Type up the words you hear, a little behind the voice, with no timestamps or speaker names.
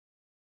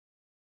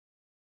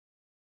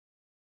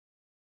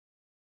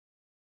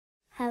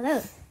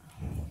Hello.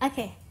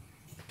 Okay.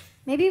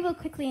 Maybe we'll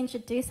quickly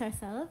introduce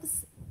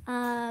ourselves.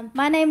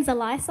 My name's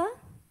Alyssa.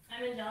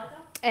 I'm Angelica.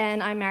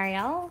 And I'm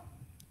Marielle.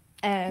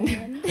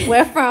 And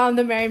we're from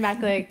the Mary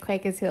Immaculate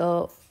Quakers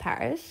Hill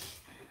parish.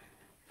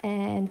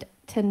 And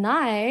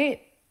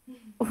tonight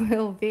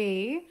will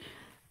be...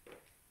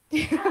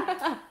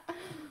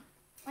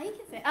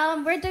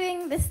 We're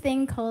doing this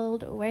thing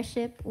called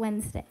Worship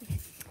Wednesday.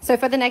 So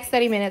for the next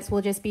 30 minutes,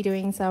 we'll just be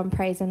doing some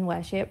praise and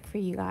worship for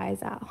you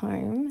guys at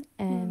home.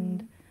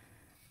 And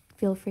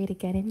feel free to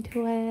get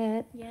into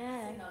it.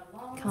 Yeah.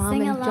 Come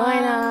Sing and along,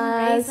 join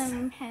us. Raise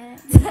some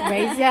hands.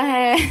 Raise your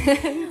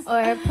hands.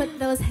 Or put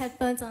those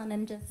headphones on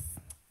and just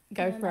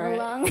Go for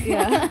along. it.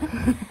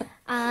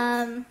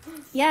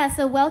 Yeah.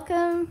 So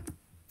welcome.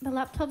 The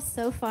laptop's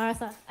so far.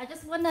 So I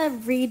just want to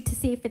read to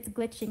see if it's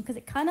glitching because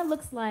it kind of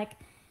looks like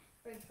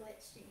we're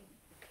glitching.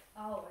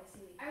 Oh, I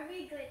see. Are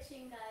we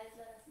glitching, guys?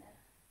 Let us know.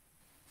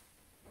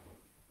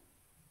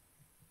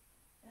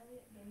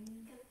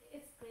 Because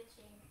it's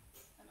glitching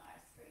on our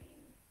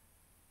screen.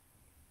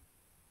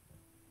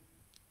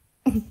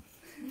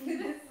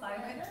 It's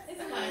fine.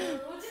 It's fine.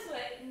 We'll just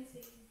wait and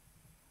see.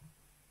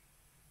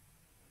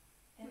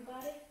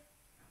 Anybody?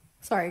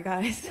 Sorry,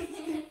 guys.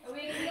 Are we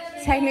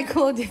together?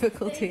 Technical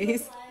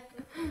difficulties.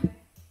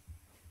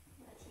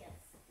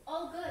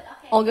 All good.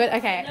 Okay. All good?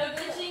 Okay. No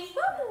glitching?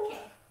 Okay.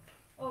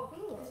 Oh,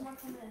 there's more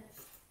coming in.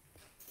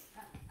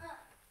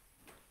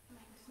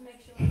 Just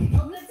make sure.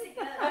 All good to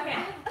go.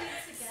 Okay.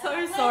 So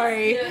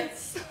sorry.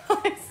 Yes. So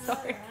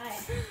sorry. Alright.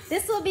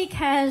 This will be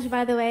cash,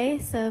 by the way,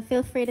 so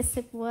feel free to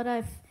sip water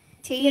if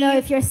Tea. you know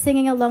if you're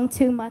singing along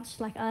too much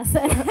like us,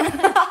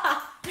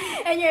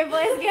 and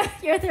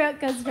your throat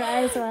goes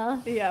dry as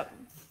well. Yep.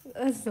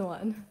 That's the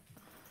one.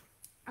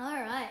 All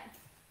right.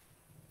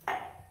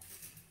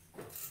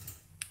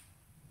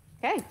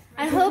 Okay.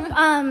 I hope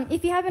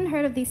if you haven't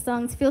heard of these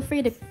songs, feel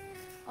free to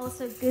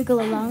also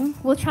Google along.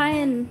 We'll try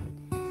and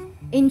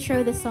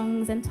intro the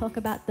songs and talk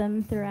about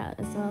them throughout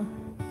as well.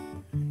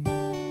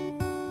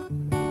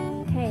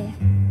 Okay.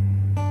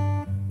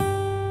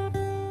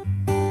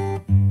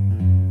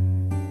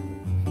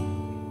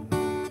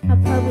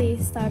 I'll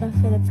probably start off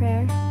with a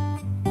prayer. In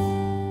the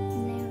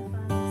name of the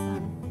Father,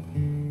 Son,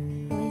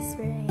 Holy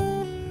Spirit,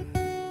 amen.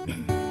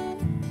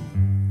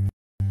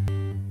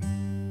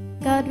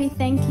 God, we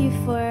thank you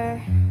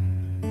for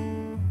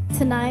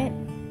tonight.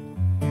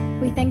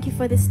 We thank you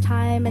for this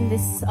time and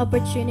this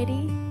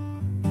opportunity.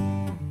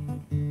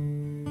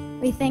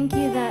 We thank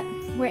you that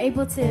we're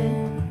able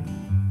to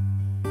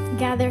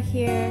gather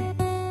here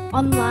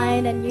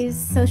online and use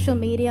social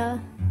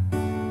media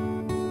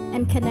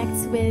and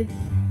connect with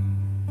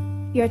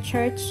your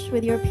church,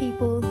 with your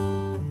people,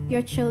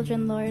 your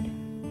children, Lord.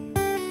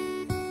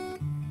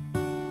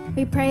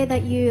 We pray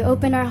that you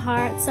open our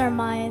hearts, our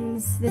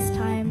minds this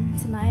time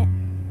tonight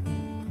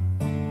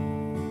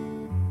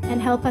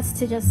and help us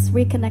to just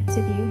reconnect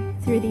with you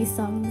through these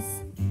songs.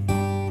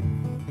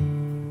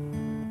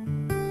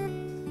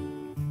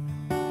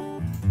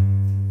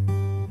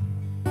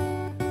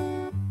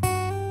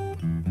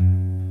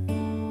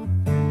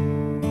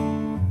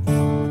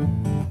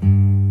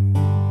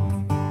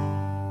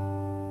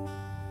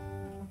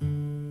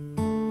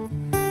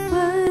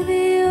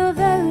 Worthy of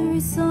every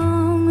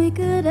song we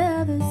could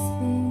ever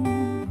sing,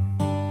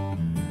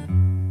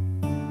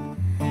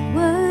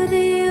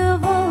 worthy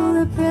of all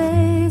the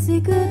praise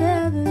we could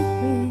ever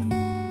bring,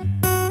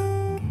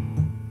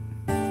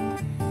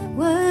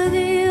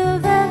 worthy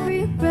of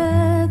every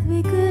breath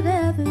we could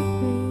ever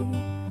breathe.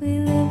 We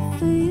live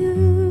for you.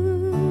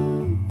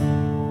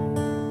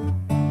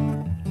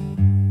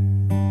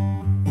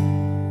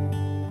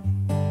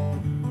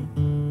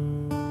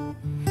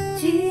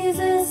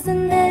 Jesus, the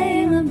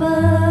name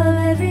above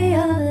every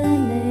other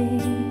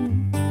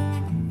name.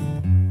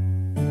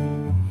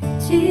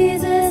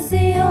 Jesus,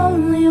 the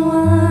only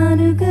one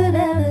who could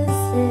ever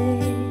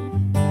save.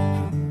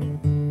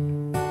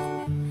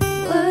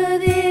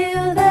 Worthy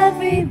of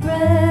every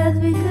breath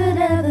we could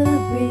ever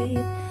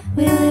breathe.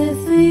 We live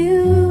for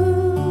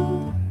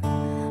you.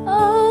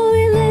 Oh,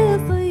 we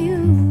live for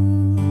you.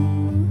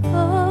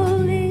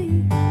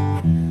 Holy,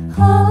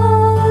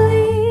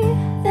 holy,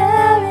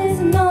 there is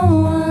no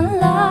one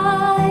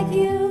like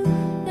you.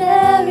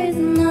 There is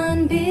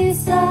none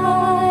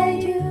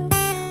beside you.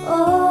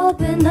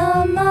 Open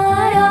up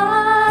my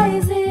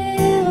eyes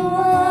in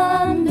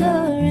wonder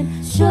and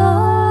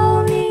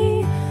show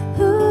me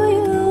who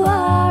you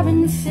are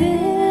and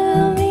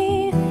fill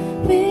me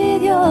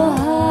with your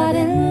heart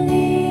and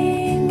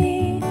lead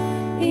me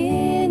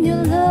in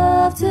your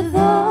love to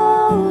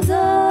those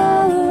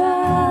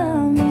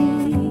around me.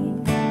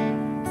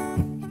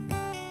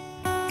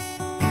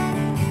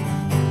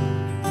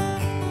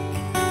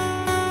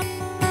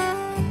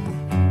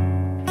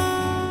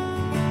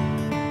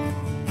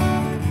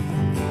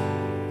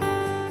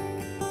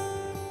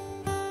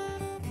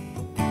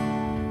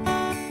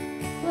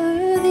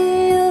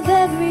 Worthy of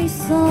every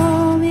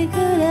song we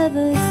could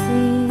ever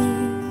sing,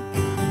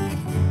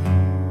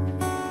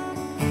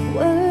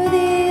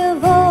 worthy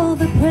of all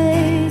the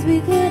praise we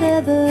could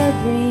ever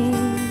bring,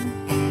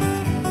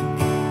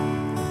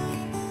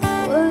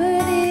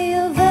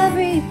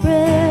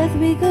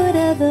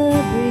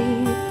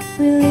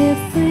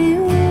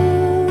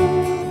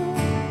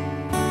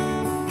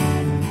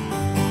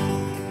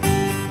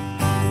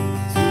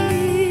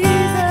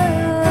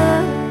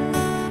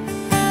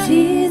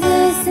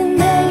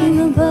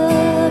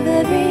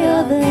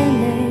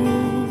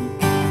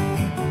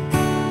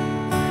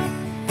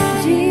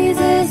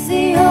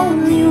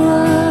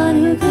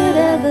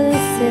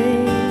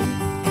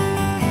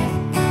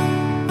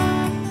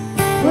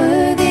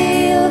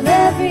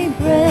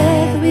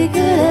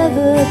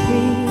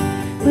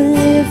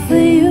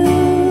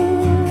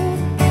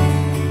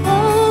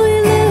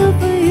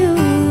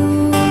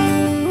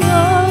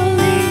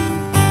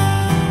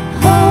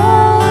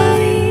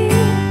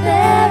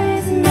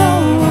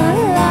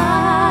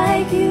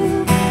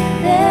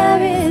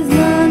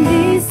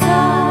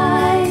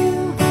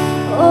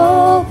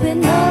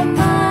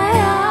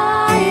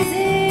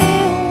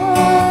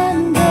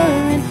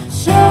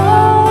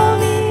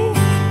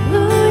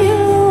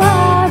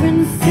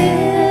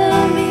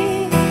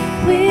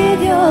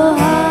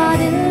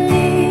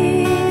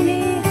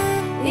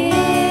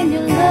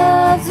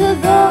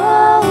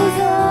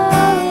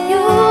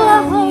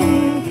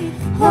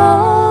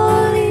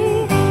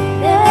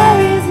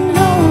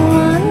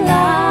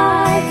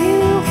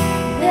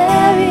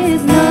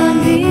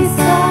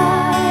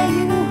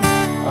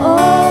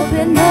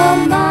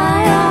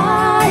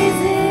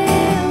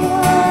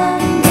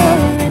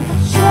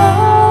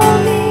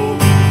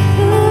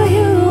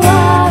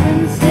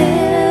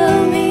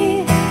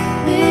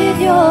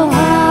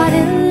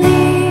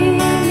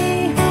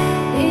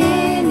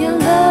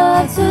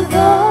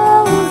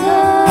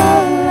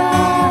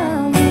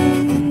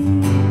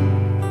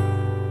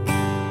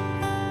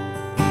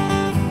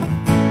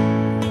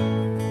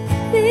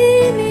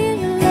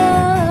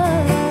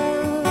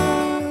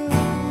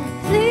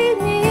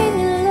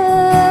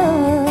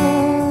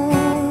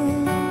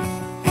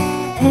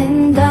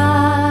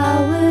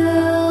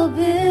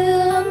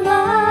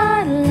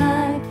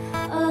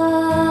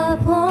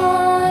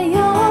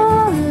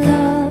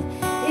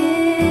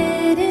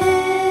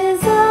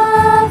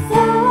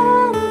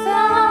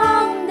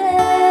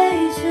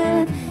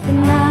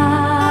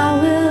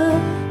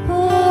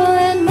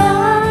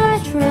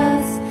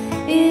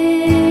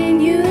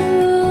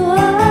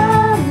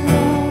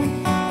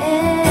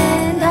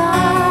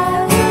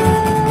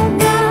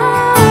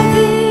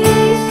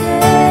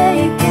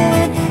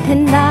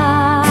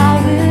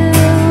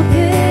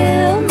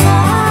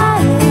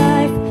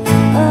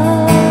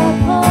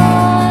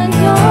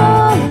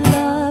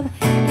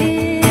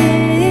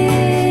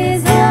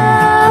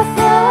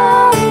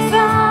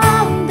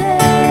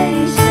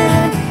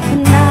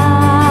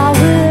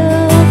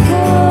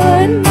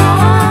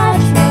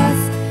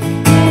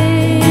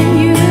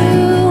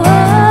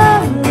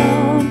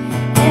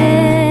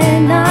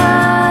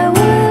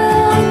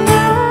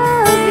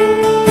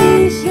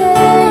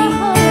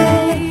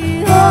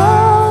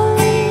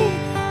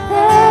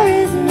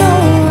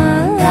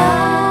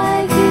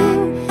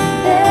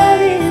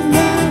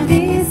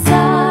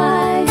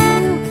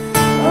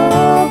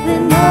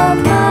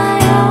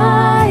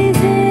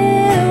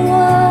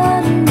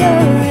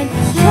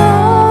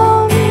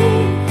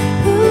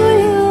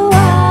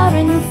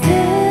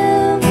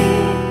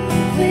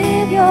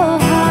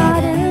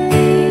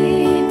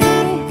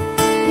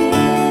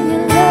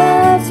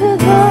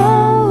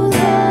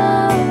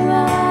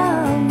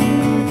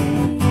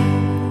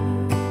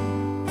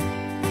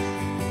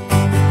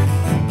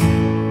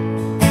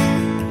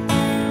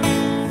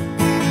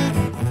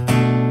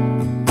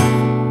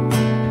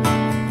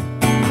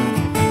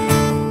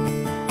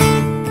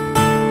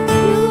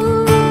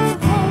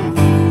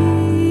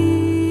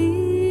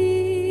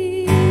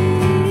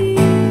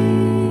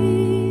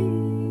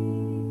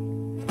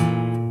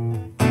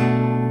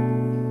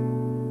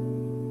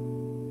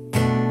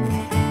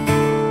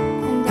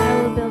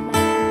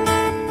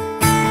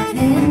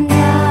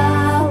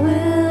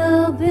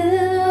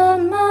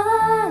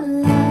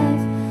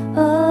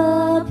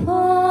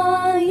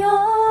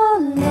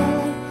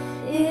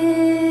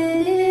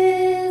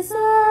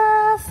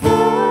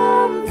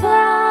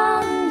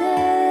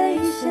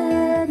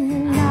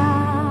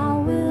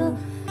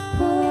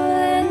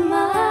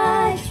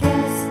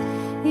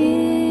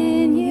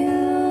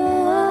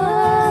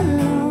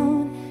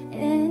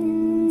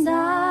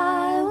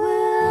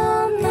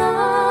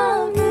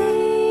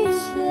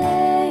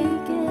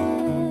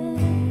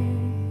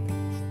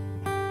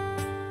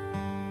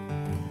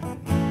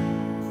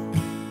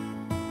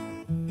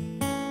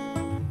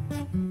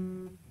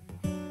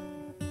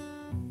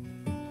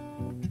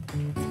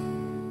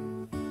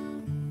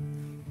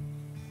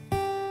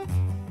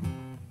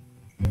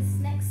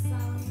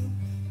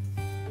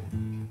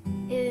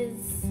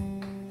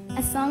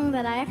 song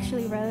that I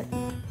actually wrote,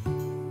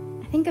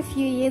 I think a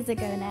few years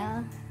ago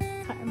now.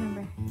 Can't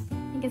remember.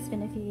 I think it's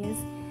been a few years.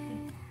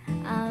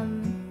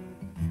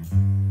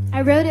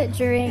 I wrote it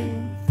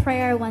during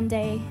prayer one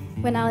day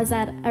when I was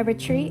at a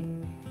retreat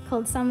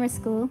called Summer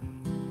School.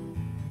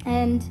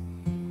 And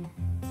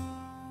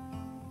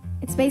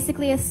it's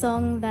basically a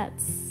song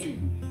that's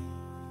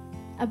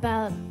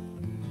about,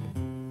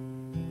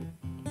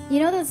 you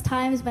know those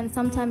times when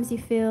sometimes you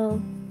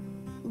feel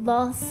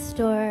lost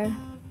or,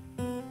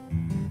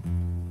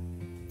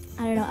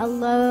 I don't know,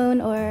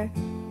 alone or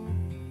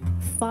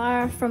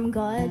far from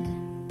God?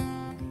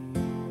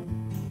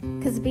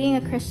 Because being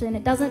a Christian,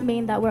 it doesn't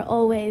mean that we're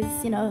always,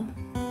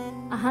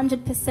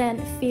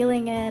 100%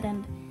 feeling it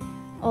and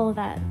all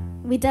that.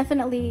 We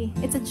definitely,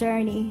 it's a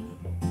journey.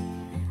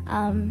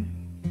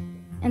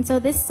 And so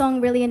this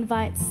song really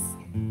invites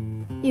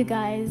you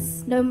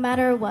guys, no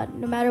matter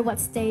what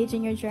stage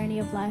in your journey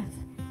of life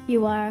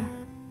you are,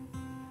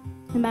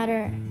 no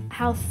matter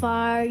how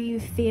far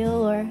you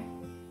feel or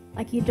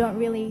like maybe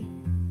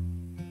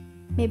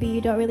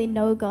you don't really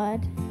know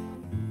God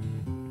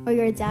or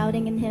you're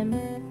doubting in Him.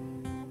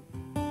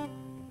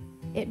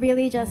 It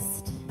really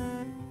just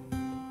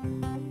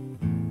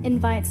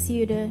invites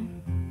you to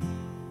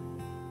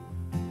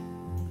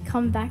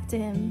come back to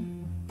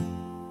Him.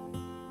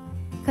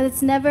 Because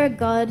it's never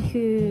God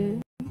who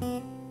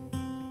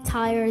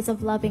tires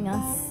of loving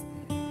us,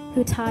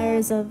 who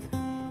tires of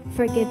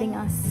forgiving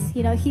us.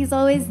 He's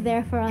always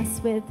there for us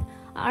with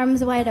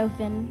arms wide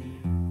open,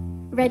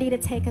 ready to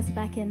take us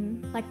back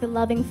in, like the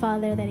loving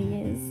Father that He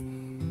is.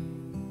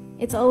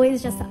 It's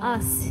always just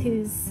us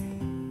who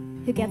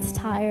gets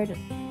tired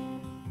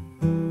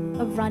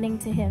of running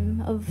to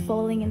Him, of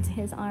falling into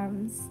His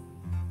arms.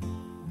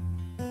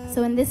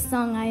 So in this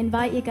song, I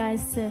invite you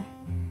guys to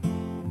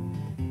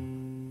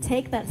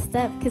take that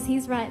step, because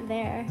He's right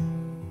there.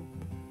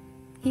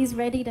 He's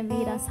ready to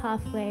meet us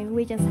halfway.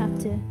 We just have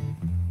to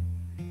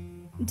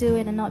do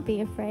it and not be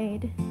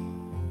afraid.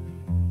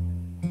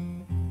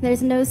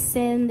 There's no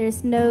sin,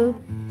 there's no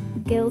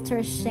guilt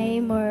or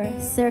shame or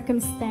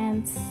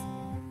circumstance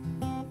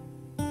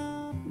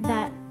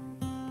that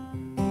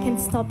can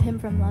stop Him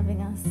from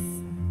loving us.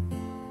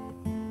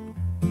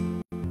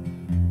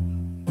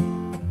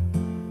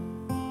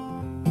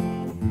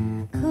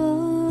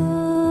 Come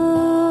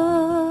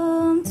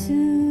to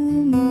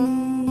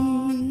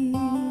me,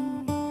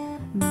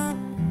 my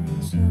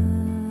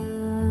child.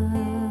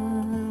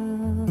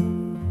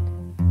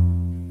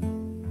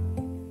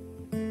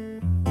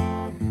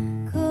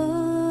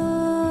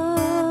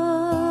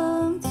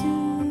 Come to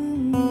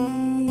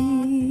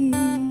me,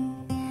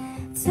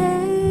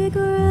 take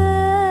refuge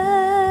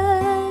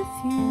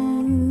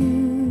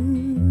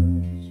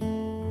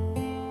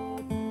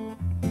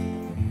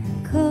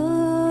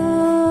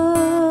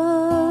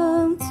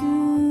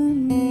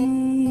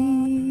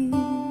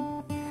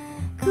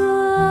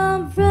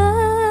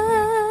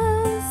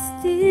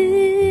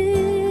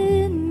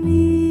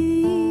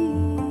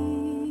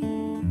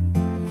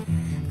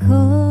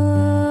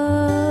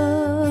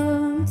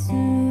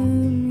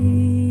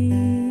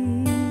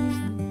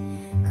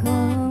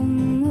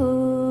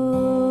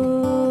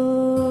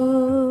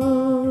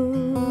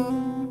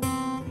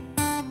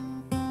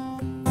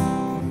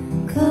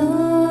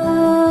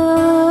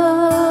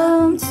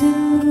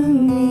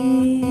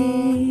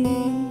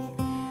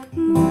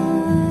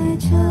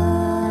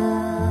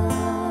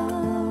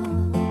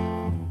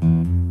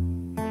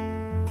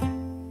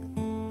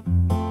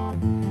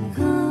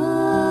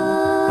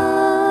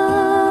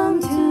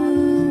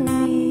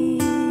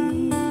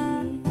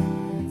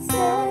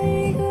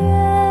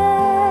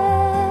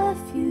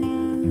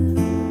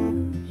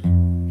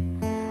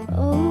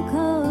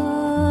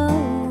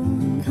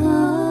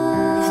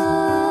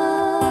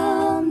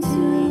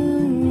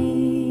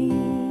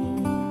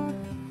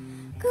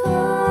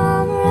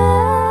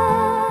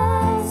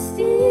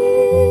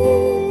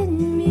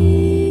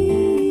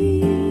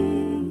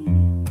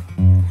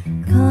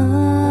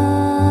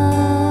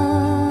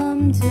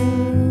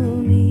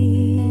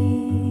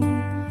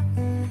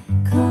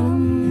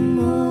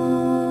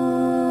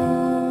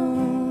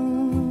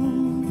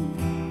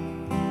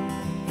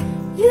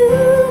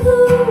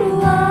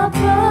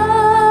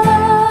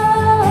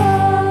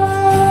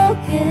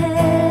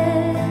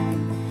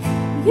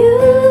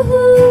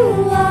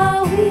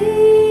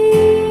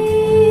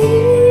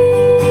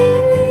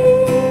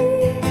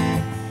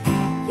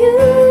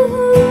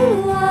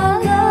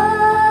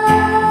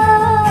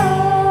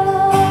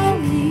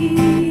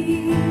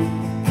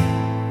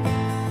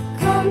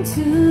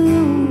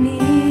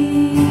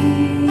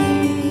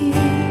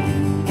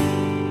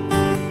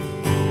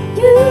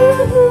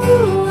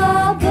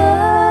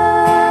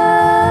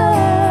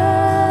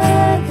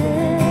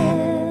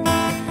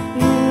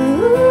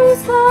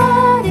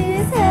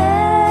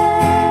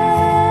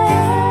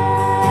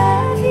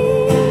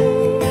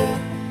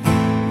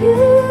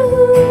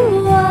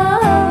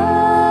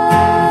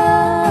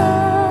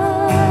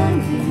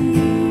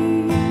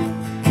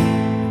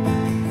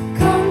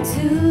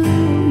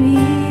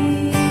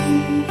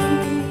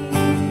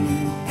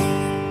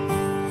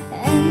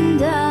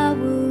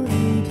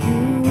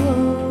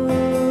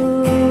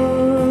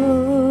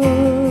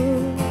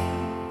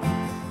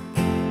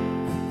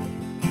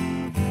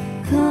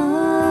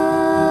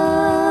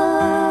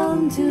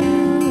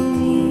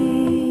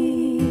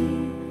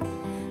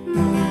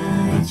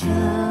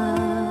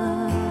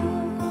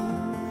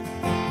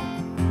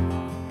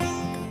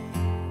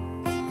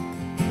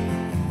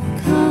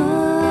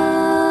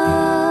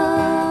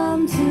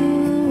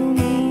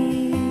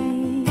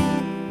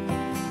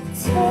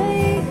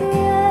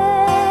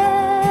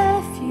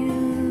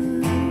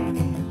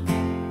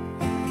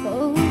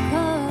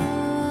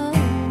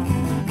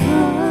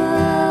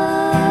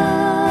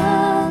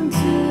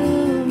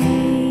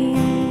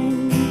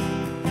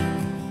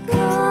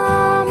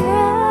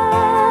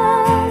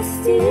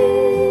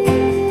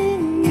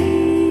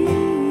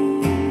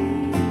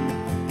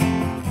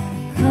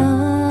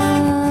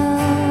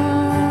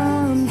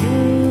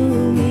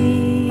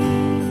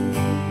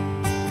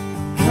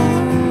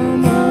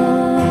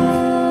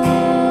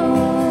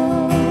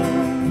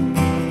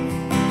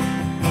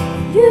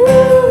You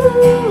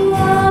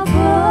are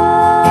broken.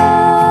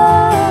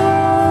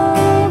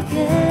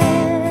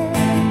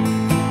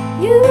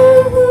 You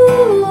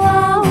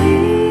are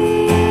weary.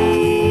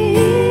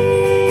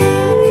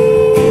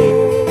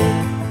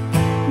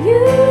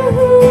 You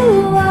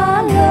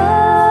are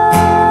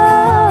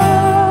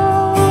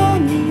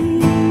lonely.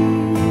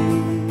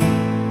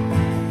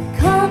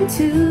 Come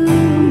to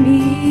me.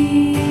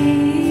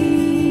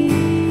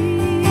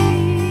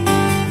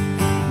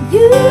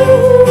 You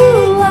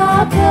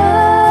are burdened,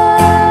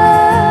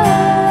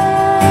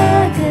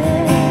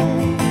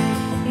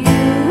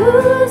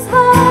 whose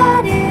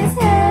heart is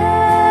heavy.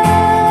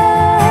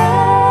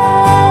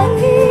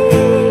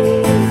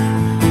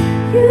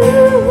 You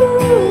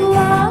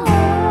are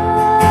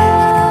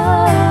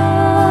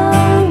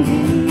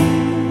hungry.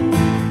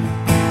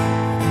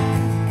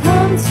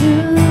 Come to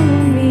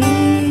me,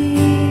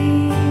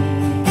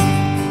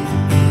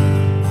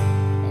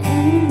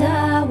 and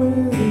I will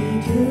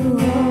lead you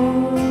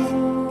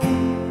home.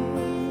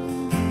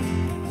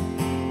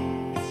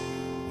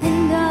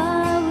 And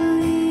I will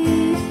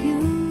lead you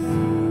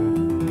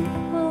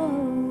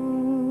home.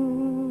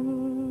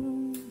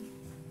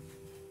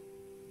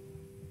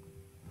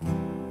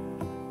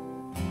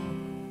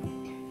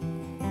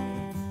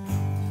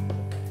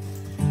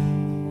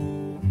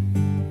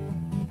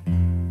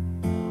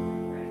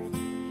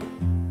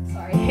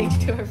 Sorry,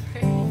 H2O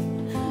break.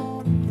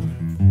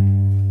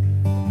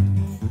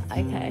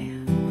 Okay.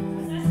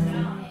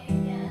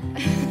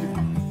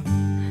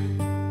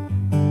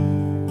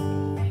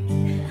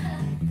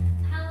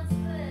 How's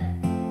the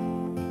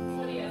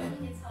audio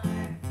guitar?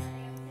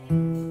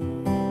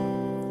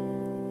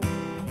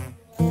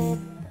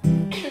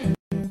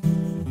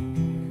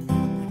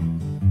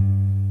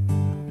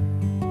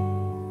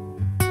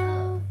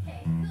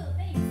 Okay, cool,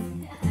 thanks.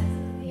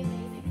 Absolutely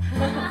amazing.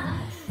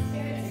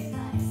 Very, very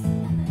nice.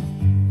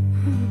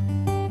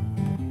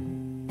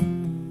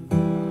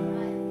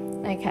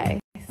 Alright. Okay,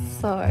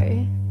 so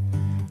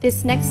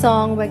this next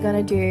song we're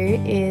gonna do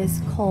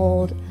is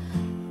called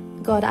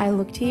God I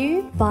Look to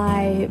You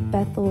by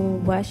Bethel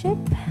Worship.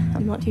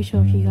 I'm not too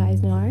sure if you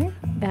guys know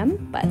them,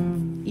 but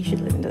you should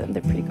listen to them.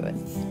 They're pretty good.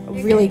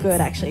 Really good,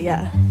 actually,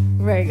 yeah.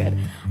 Very good.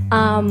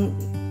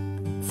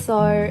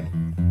 So,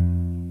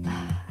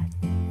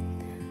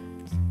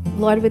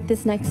 Lord, with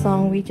this next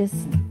song, we just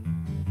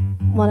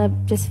want to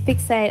just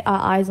fixate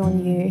our eyes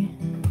on you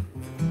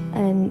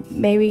and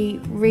maybe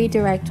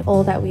redirect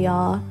all that we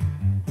are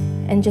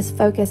and just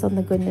focus on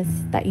the goodness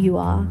that you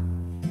are.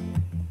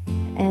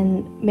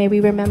 And may we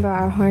remember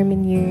our home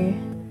in you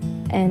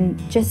and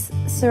just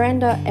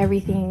surrender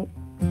everything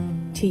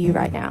to you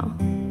right now.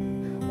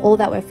 All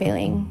that we're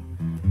feeling,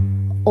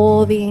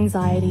 all the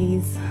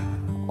anxieties,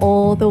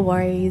 all the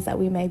worries that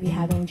we may be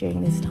having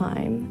during this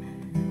time.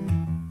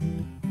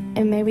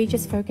 And may we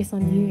just focus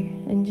on you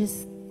and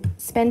just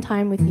spend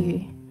time with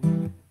you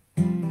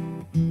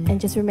and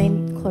just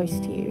remain close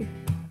to you.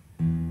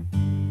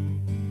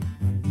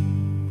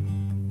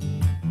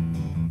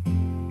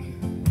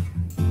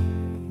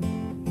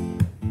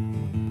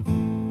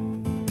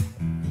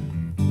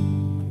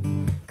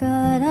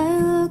 God, I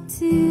look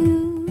to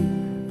you.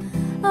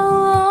 I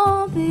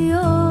won't be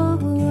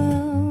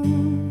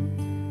overwhelmed.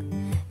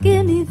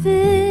 Give me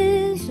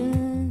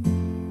vision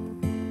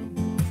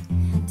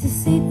to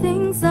see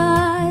things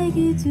like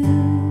you do.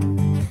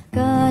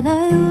 God,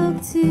 I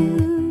look to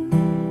you.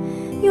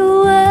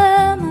 You're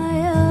where my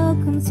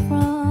help comes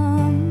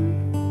from.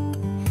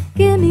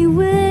 Give me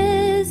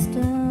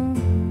wisdom.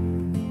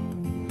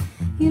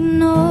 You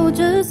know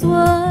just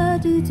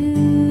what to do,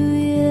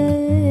 yeah.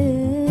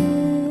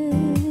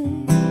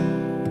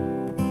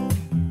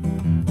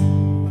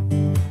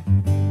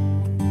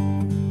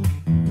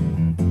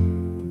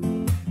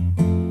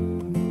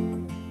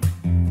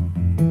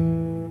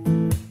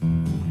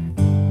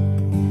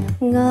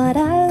 God,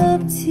 I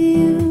look to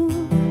you.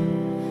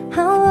 I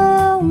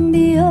won't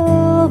be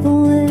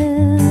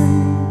overwhelmed.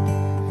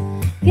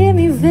 Give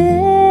me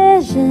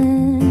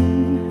vision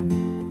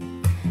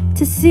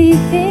to see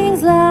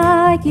things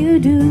like you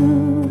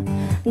do.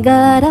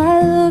 God,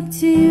 I look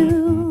to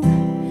you.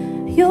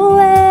 You're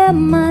where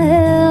my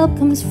help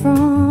comes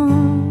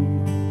from.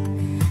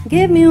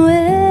 Give me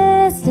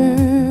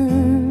wisdom.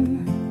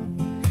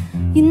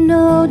 You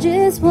know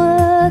just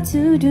what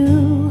to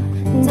do.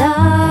 And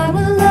I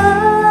will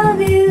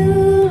love you,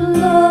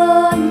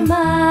 Lord,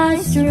 my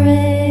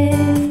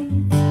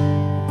strength.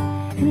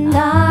 And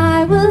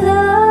I will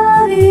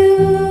love you,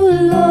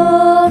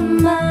 Lord,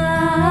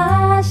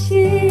 my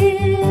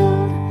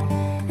shield.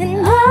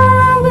 And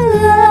I will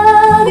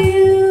love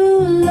you,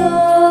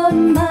 Lord,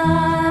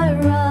 my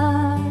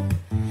rock.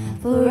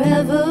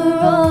 Forever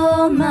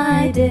all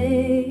my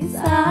days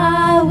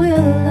I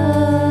will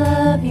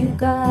love you,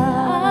 God.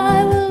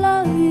 I will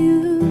love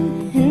you,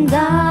 and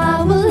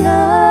I will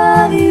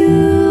love you,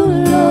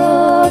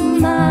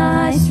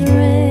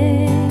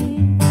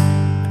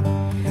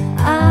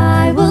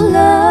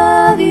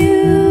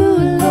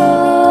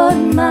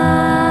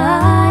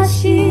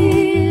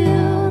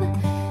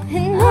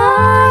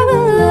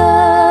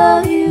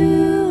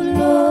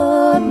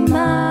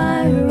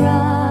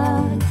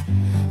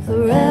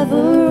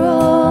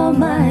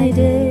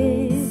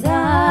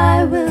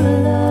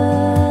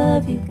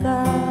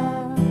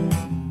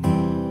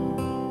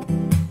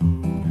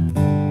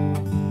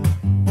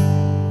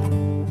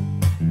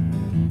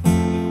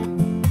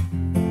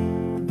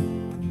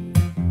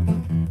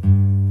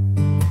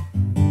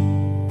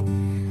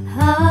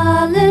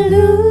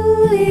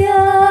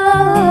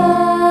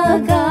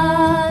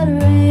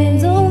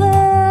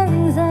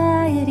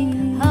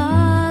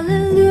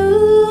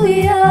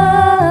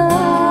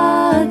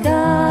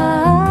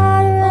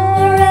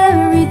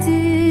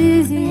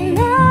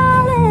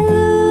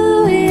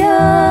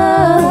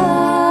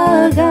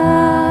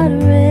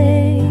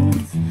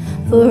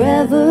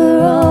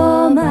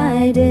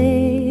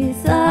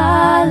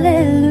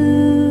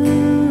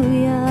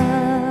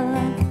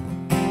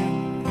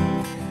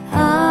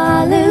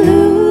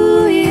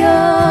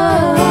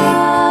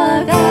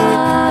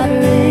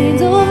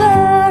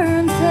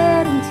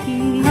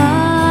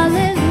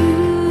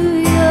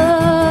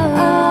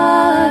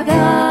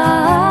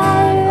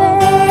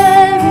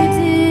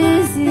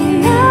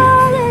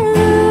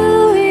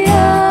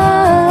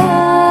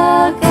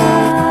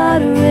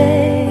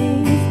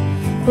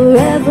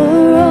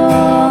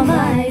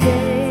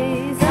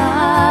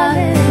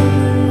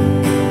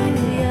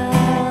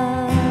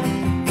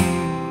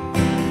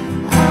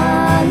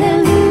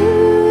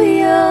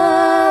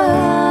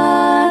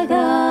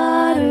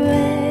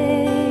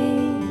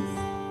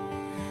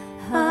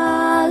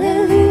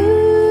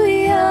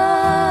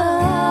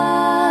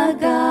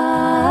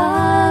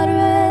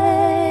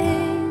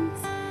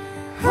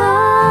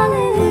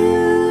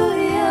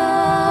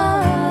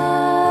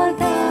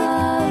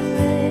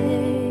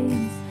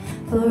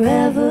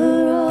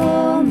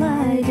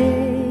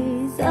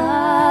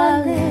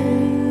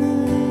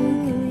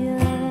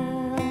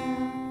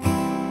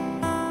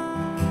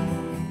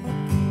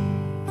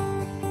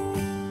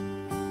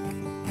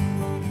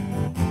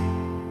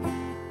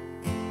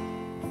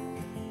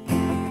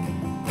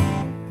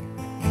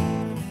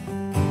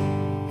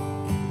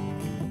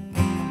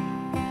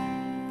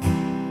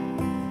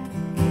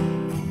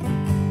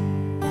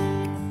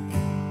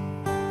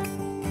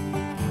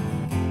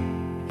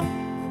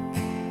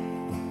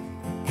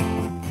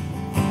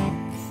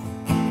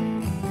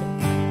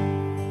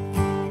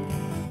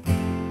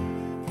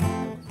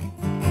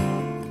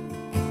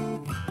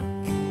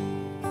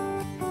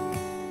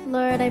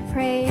 Lord, I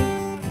pray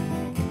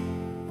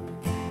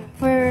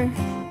for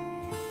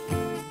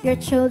your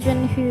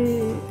children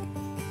who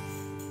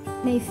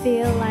may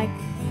feel like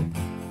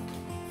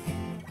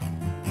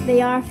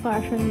they are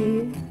far from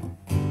you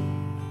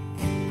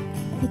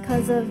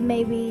because of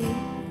maybe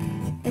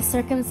the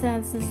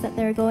circumstances that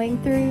they're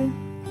going through,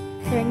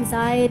 their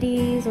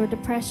anxieties or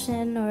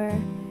depression or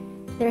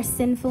their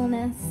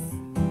sinfulness.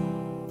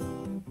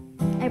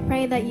 I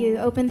pray that you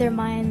open their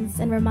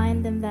minds and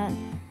remind them that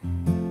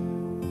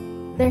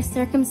their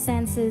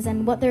circumstances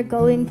and what they're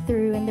going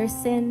through and their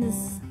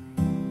sins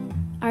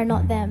are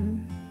not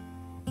them.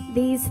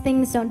 These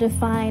things don't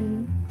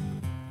define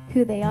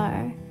who they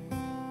are.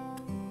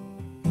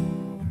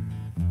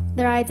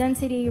 Their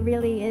identity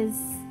really is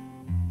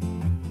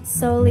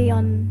solely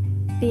on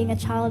being a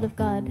child of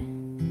God.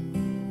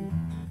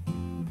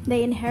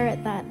 They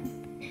inherit that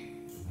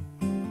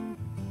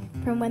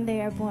from when they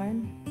are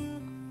born.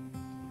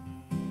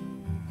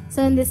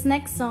 So in this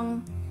next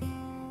song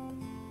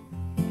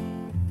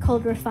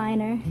called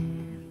Refiner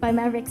by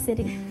Maverick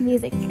City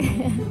Music,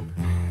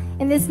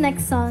 in this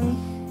next song,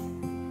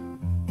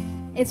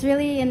 it's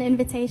really an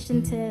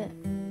invitation to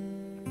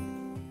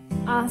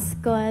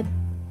ask God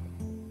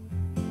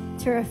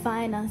to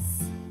refine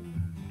us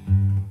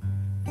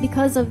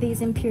because of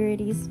these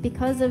impurities,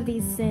 because of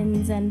these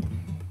sins, and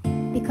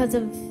because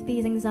of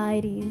these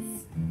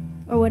anxieties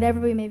or whatever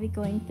we may be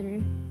going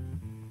through.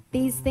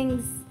 These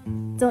things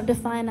don't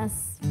define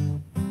us.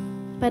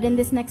 But in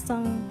this next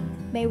song,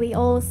 may we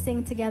all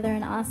sing together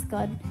and ask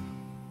God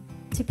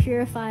to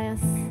purify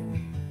us,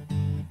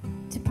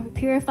 to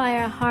purify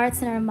our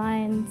hearts and our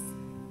minds,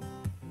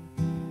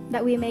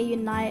 that we may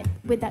unite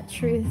with that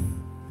truth,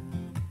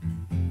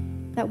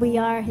 that we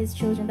are His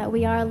children, that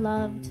we are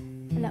loved,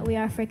 and that we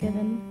are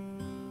forgiven.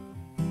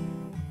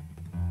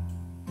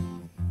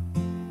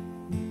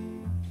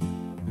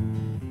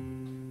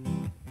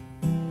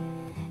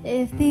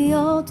 If the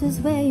altar's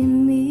where you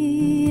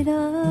meet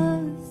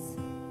us,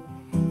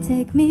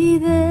 take me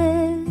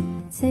there,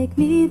 take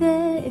me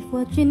there. If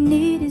what you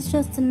need is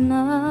just an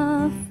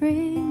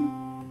offering,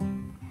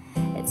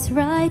 it's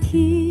right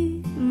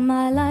here,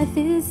 my life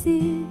is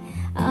here.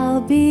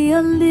 I'll be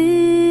a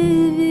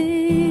living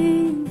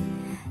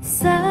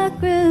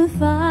sacrifice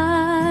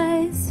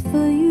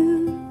for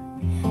you.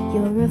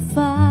 You're a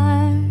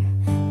fire,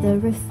 the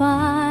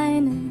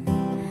refiner.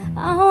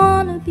 I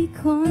wanna be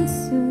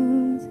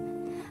consumed,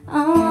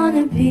 I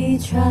wanna be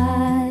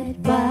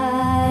tried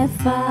by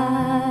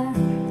fire.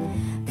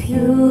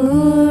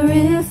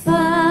 Purified,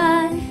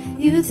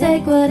 you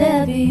take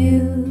whatever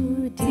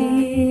you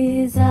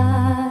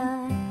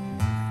desire.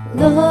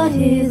 Lord,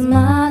 here's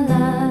my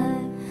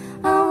life,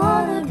 I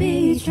wanna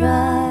be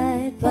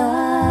tried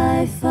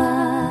by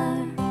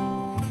fire.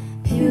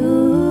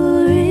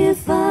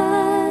 Purified,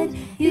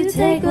 you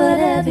take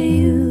whatever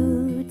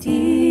you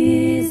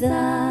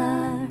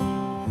desire.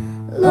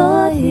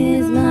 Lord,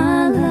 here's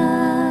my life.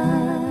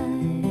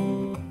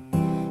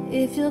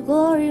 If your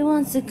glory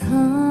wants to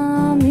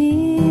come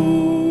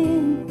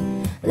in,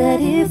 let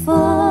it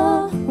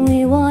fall,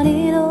 we want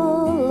it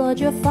all. Lord,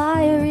 your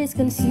fire is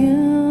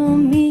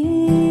consuming.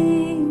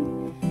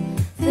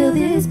 Fill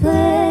this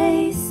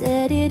place,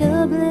 set it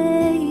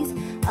ablaze.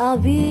 I'll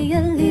be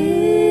a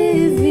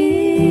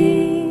living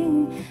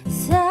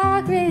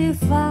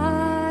sacrifice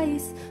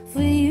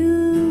for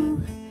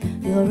you.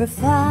 You're a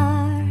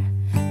fire,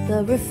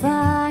 the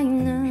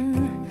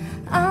refiner.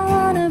 I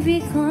wanna be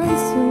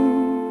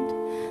consumed,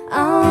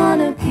 I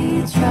wanna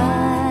be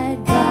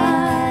tried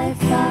by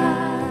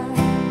fire.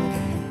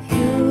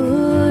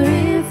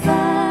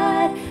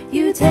 Purified,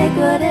 you take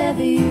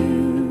whatever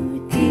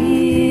you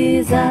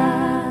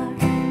desire.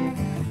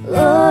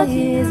 Lord,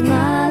 here's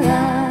my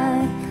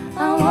life,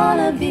 I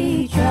wanna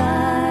be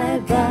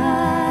tried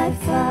by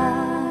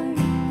fire.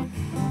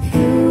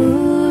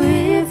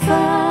 Purified,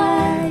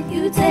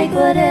 you take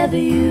whatever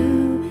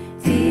you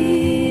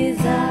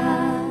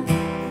desire.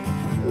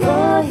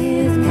 Lord,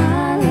 here's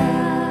my life.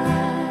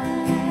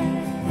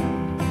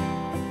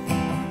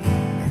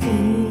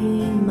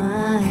 Clean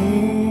my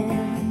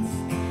hands,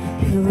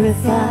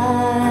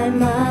 purify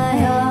my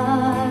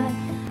heart.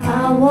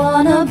 I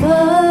wanna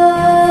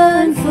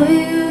burn for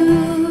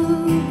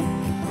you,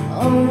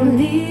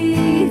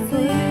 only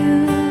for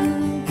you.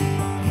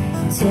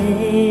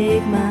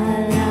 Take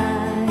my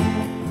life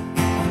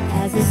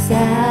as a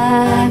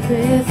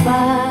sacrifice.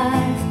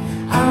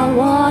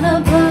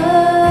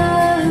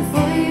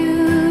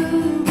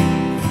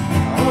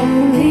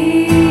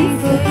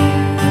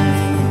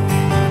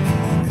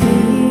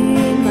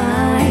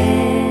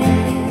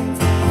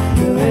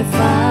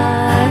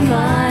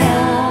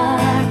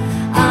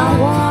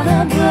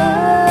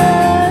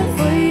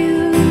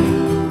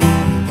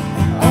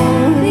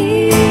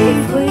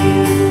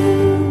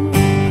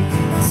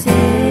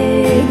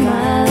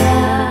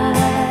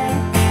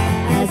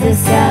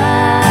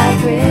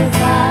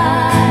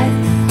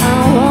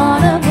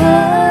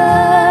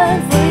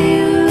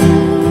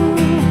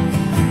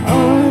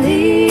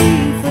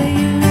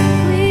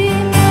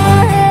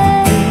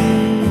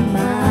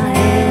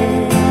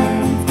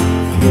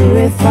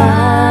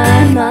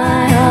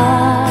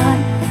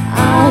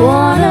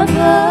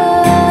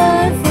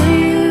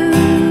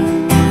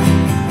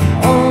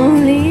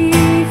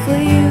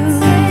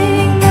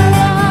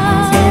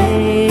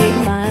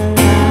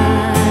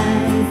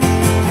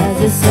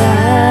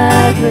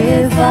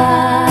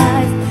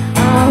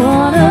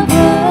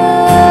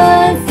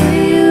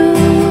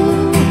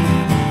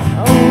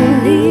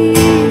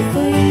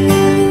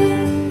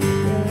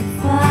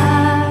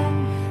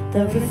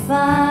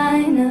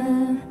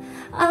 refiner.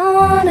 I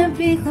wanna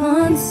be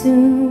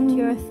consumed.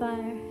 You're a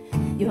fire.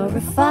 You're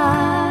a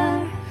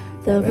fire,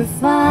 the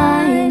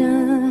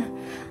refiner.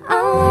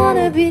 I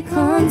wanna be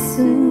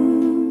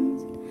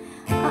consumed.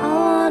 I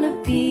wanna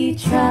be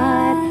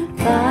tried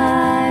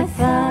by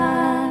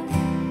fire,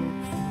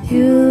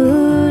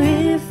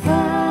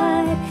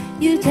 purified.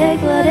 You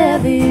take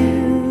whatever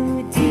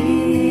you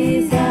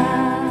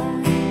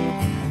desire.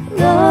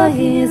 Lord,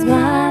 here's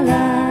my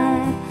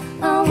life.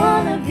 I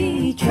wanna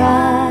be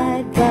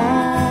tried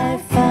by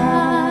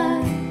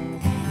fire,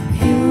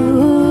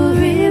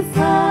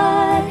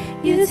 purified.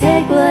 You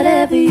take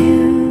whatever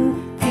you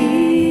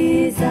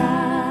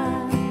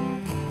desire.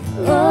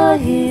 Lord,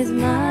 here's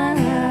my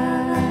life.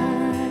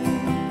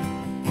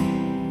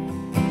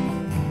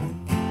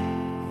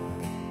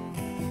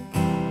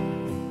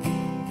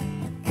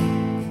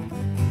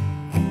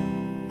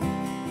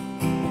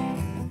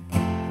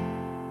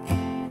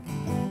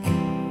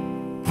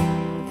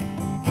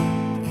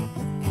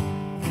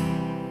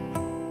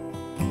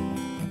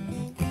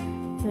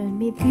 Burn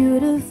me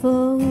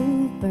beautiful,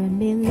 burn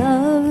me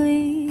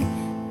lovely,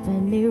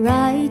 burn me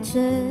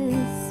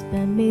righteous,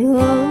 burn me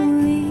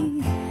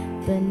holy,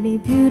 burn me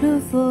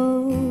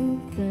beautiful,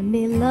 burn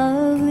me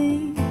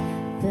lovely,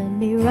 burn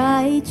me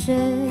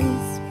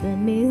righteous,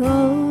 burn me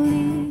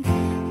holy,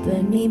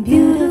 burn me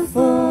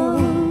beautiful,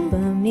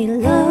 burn me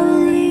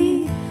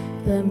lovely,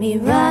 burn me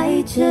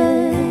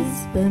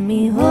righteous, burn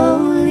me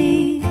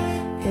holy,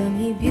 burn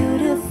me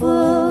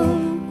beautiful,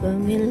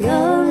 burn me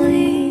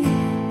lovely,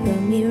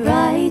 burn me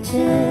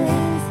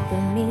righteous,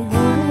 burn me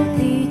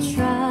holy,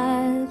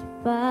 tried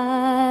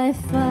by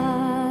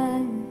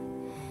fire,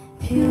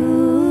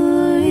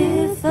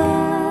 purified.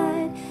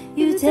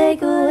 You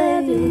take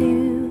whatever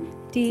you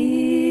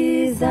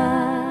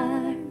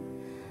desire.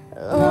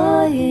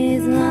 Lord,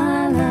 here's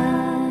my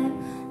life.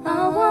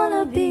 I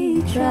wanna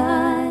be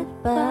tried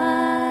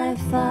by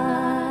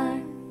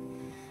fire,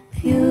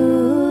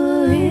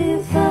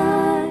 purified.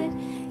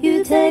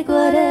 You take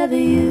whatever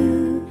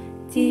you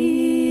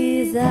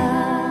desire.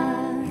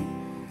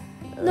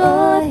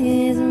 Lord,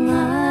 here's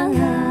my life.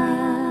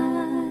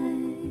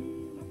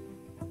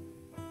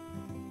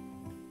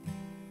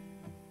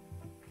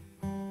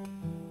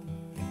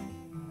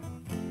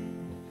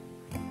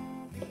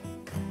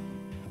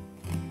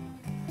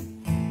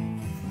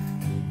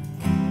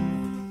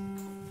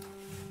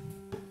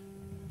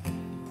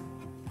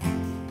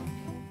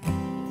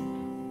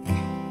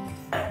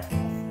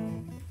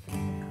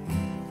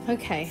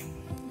 Okay,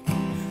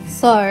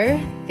 so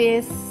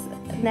this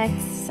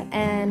next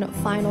and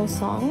final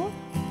song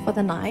for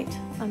the night,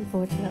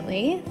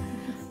 unfortunately,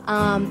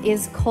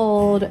 is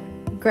called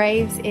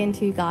Graves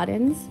into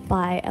Gardens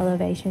by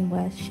Elevation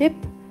Worship,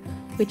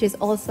 which is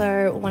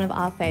also one of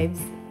our faves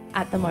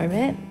at the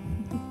moment,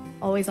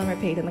 always on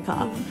repeat in the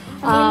car.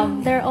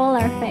 They're all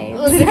our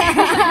faves.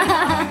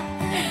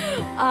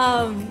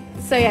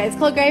 So yeah, it's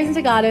called Graves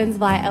into Gardens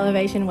by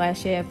Elevation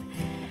Worship.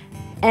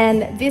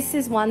 And this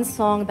is one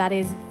song that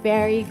is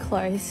very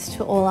close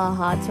to all our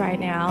hearts right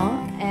now.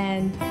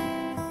 And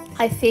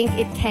I think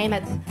it came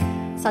at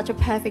such a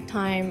perfect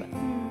time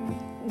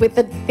with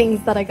the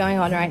things that are going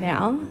on right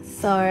now.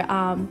 So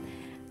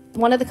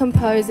one of the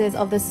composers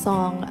of the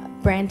song,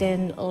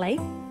 Brandon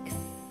Lake,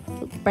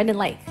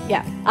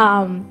 yeah.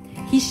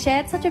 He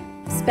shared such a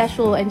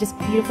special and just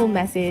beautiful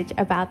message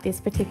about this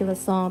particular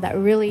song that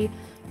really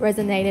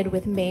resonated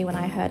with me when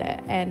I heard it.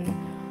 And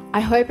I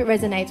hope it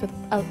resonates with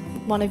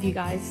one of you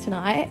guys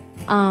tonight,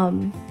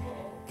 or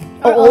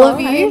all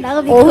of you.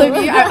 That'll be all cool. of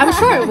you. I'm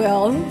sure it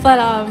will. But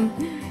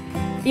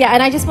yeah,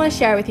 and I just want to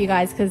share it with you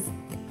guys because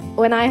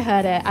when I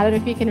heard it, I don't know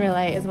if you can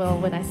relate as well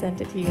when I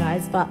sent it to you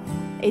guys, but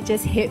it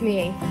just hit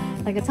me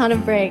like a ton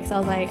of bricks. I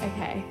was like,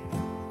 okay,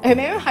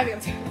 maybe I'm hyping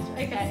up too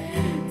much. Okay,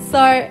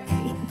 so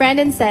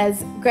Brandon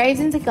says, "Graves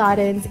into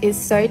Gardens is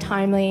so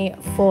timely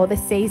for the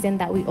season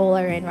that we all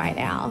are in right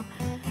now."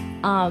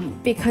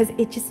 Because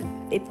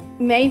it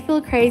may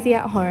feel crazy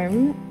at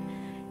home,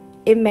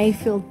 it may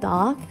feel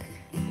dark,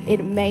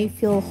 it may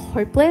feel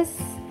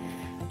hopeless,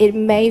 it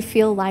may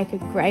feel like a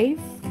grave,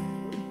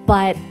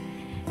 but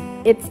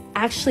it's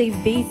actually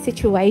these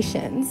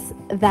situations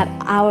that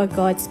our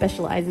God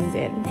specializes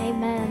in.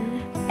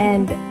 Amen.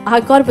 And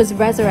our God was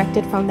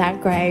resurrected from that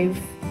grave,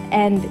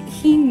 and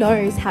He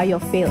knows how you're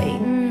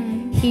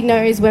feeling. He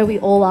knows where we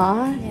all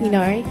are, you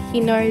know, He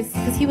knows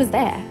because He was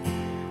there.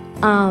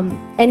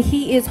 And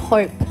He is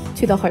hope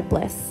to the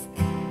hopeless.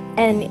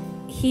 And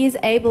He is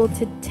able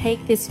to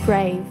take this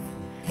grave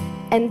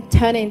and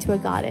turn it into a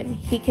garden.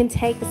 He can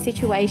take the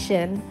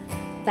situation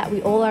that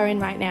we all are in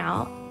right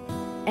now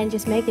and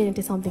just make it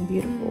into something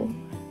beautiful.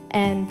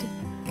 And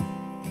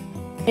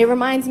it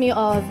reminds me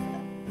of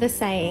the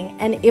saying,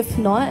 and if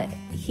not,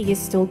 He is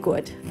still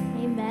good.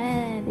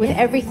 Amen. With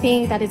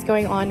everything that is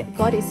going on,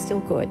 God is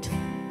still good.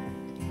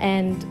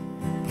 And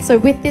so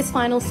with this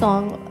final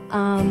song,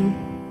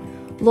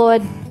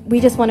 Lord, we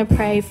just want to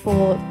pray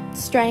for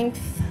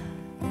strength,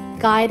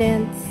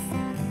 guidance,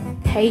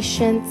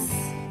 patience,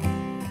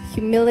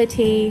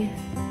 humility,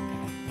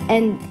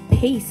 and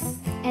peace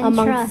And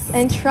trust.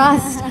 And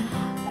trust.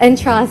 And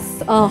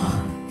trust. Oh,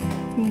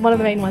 one of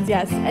the main ones,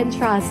 yes. And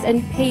trust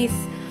and peace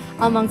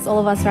amongst all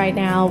of us right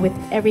now with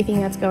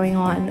everything that's going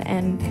on.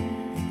 And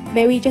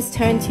may we just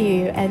turn to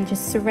you and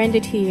just surrender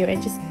to you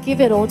and just give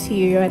it all to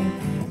you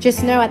and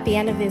just know at the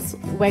end of this,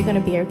 we're going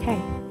to be okay.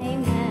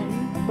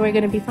 Amen. We're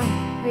going to be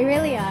fine. We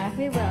really are.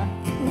 We will.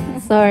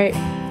 So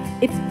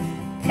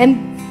and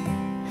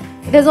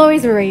there's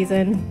always a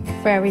reason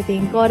for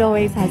everything. God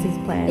always has his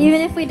plans.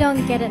 Even if we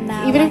don't get it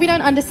now. Even if we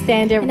don't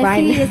understand it and right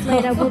a few now. years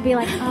later, we'll be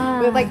like,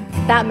 We're like,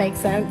 that makes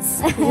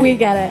sense. We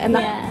get it. And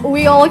Yeah.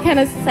 we all kind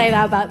of say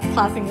that about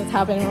past things that's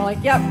happened. And we're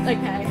like, yep,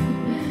 okay.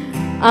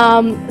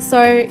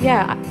 So,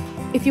 yeah,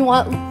 if you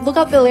want, look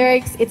up the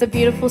lyrics. It's a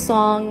beautiful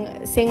song.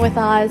 Sing with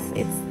us.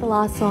 It's the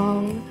last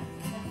song.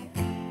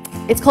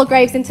 It's called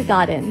Graves into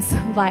Gardens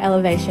by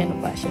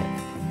Elevation Worship.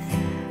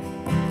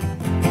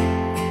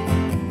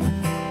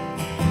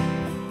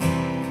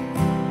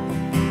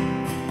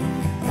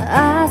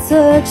 I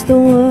searched the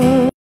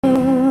world,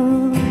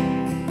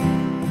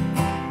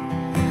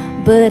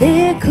 but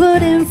it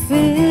couldn't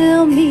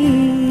fill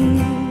me.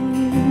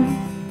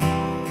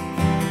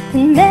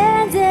 And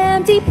there's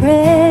empty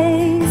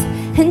praise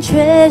and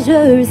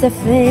treasures that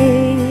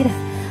fade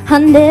are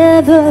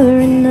never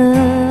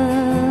enough.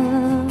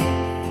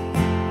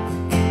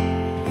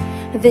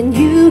 Then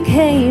you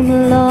came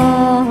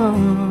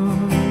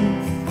along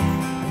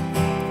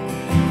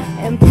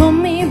and put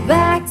me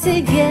back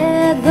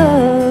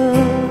together.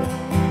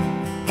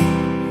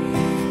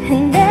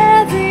 And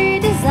every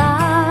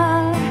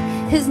desire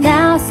is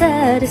now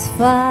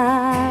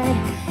satisfied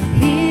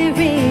here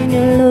in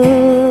your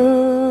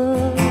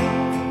love.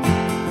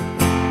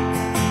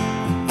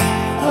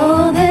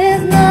 Oh,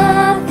 there's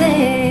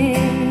nothing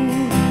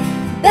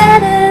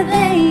better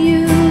than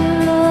you,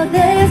 Lord.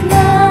 There's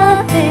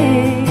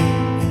nothing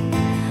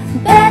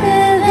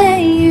better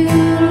than you,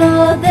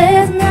 Lord.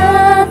 There's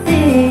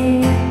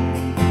nothing,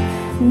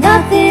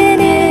 nothing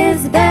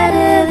is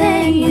better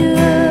than you.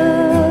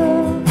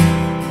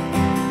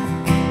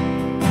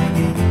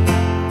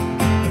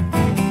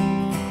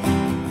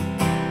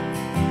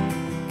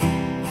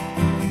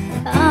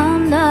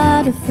 I'm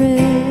not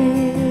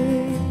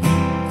afraid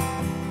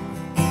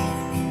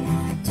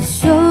to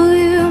show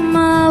you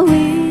my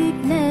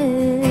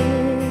weakness,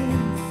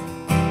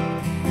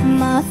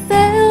 my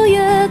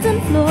failures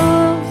and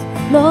flaws.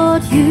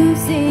 Lord, you've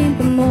seen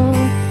them all,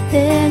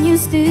 and you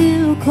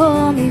still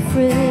call me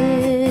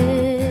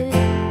friend.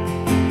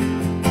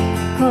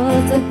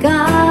 'Cause the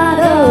God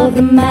of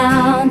the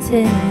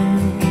mountain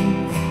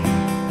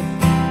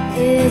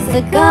is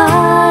the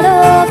God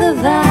of the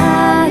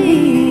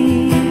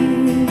valley.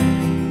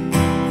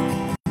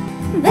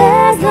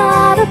 There's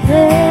not a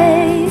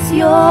place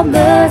your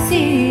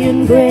mercy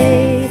and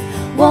grace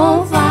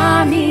won't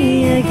find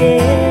me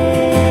again.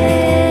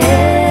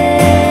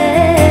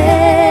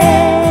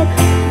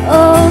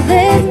 Oh,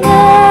 there's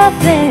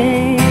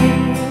nothing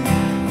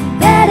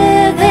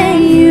better than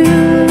you.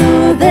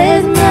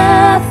 There's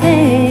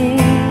nothing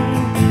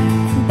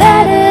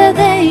better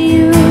than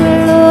you,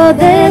 Lord.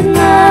 There's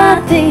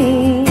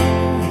nothing,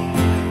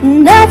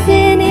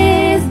 nothing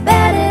is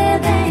better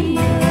than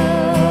you.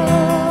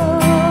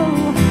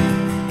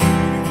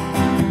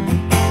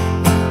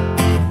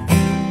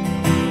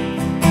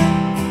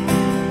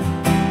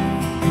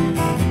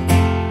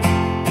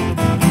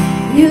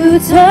 You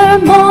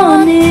turn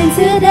mourning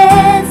to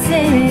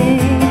dancing.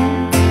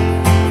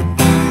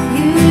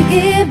 You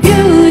give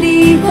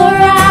beauty for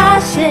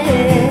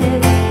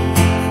ashes.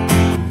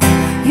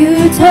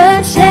 You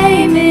turn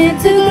shame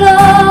into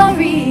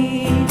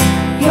glory.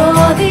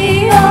 You're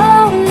the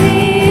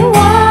only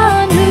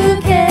one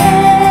who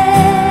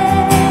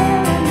can.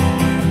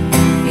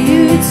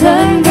 You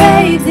turn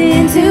graves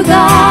into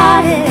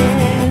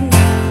gardens.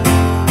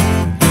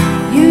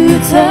 You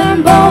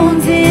turn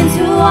bones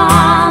into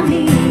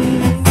armies.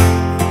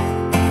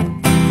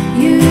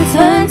 You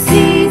turn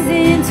seas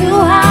into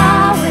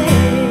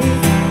highways.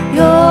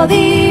 You're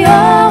the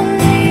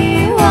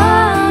only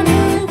one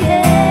who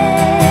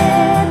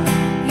can.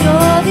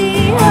 You're the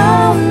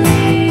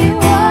only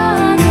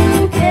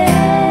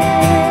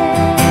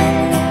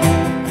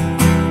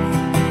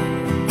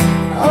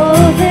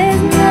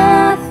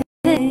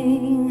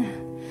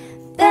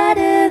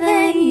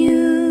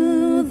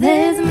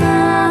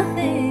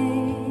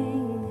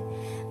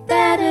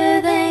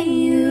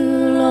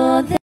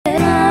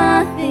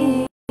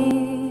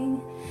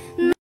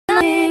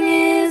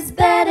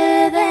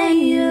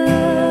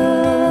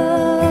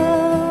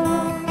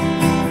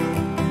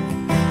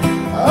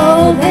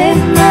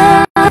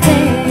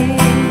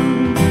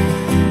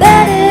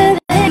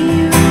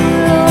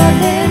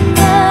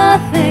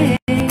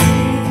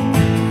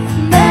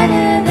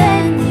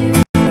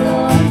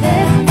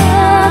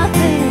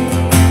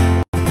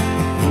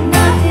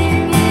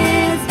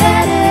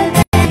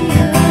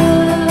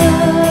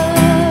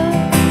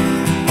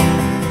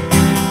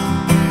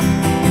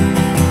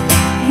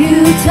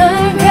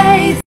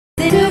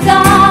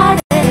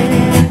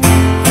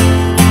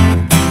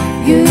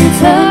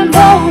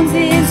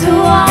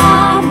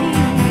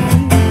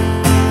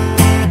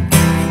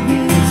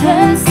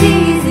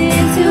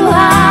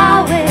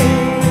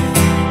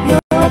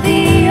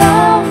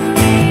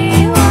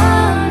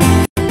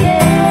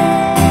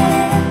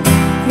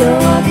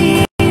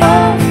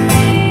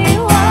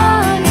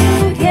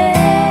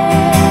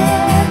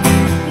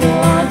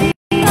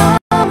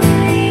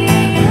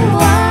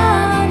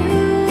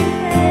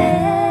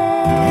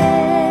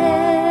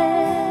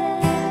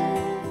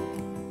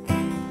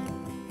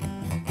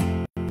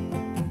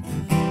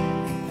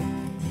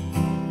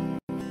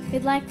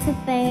we'd like to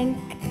thank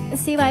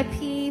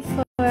CYP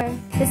for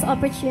this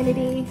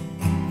opportunity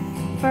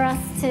for us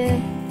to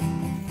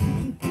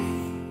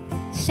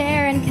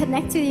share and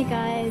connect with you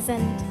guys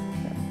and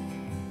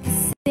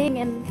sing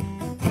and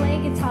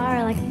play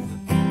guitar. Like,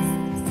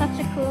 it's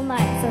such a cool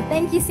night. So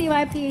thank you,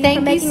 CYP,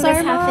 for making this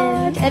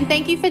happen. Much. And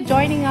thank you for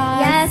joining us.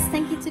 Yes,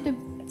 thank you to the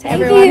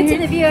everyone to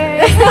the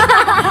viewers.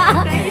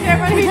 Thank you to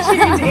everyone who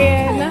tuned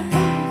in.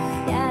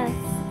 Yes.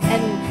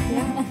 And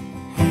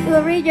yeah.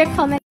 We'll read your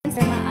comments.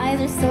 My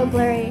eyes are so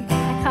blurry.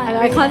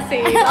 I can't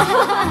see.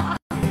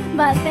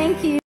 But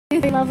thank you for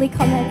your lovely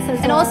comments as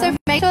And well. also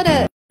make sure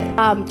to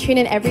tune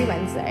in every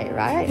Wednesday,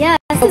 right? Yeah,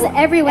 this is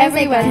every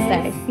Wednesday. Every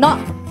Wednesday. Not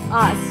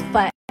us,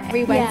 but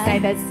every Wednesday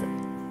there's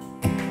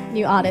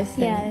new artists.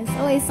 Yeah, there's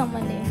always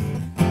someone new.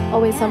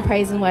 Always some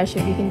praise and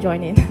worship you can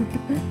join in.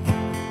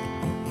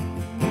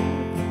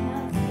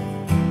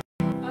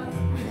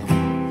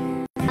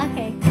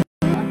 Okay.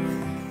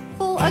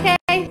 Cool. Okay.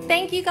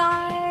 Thank you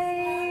guys.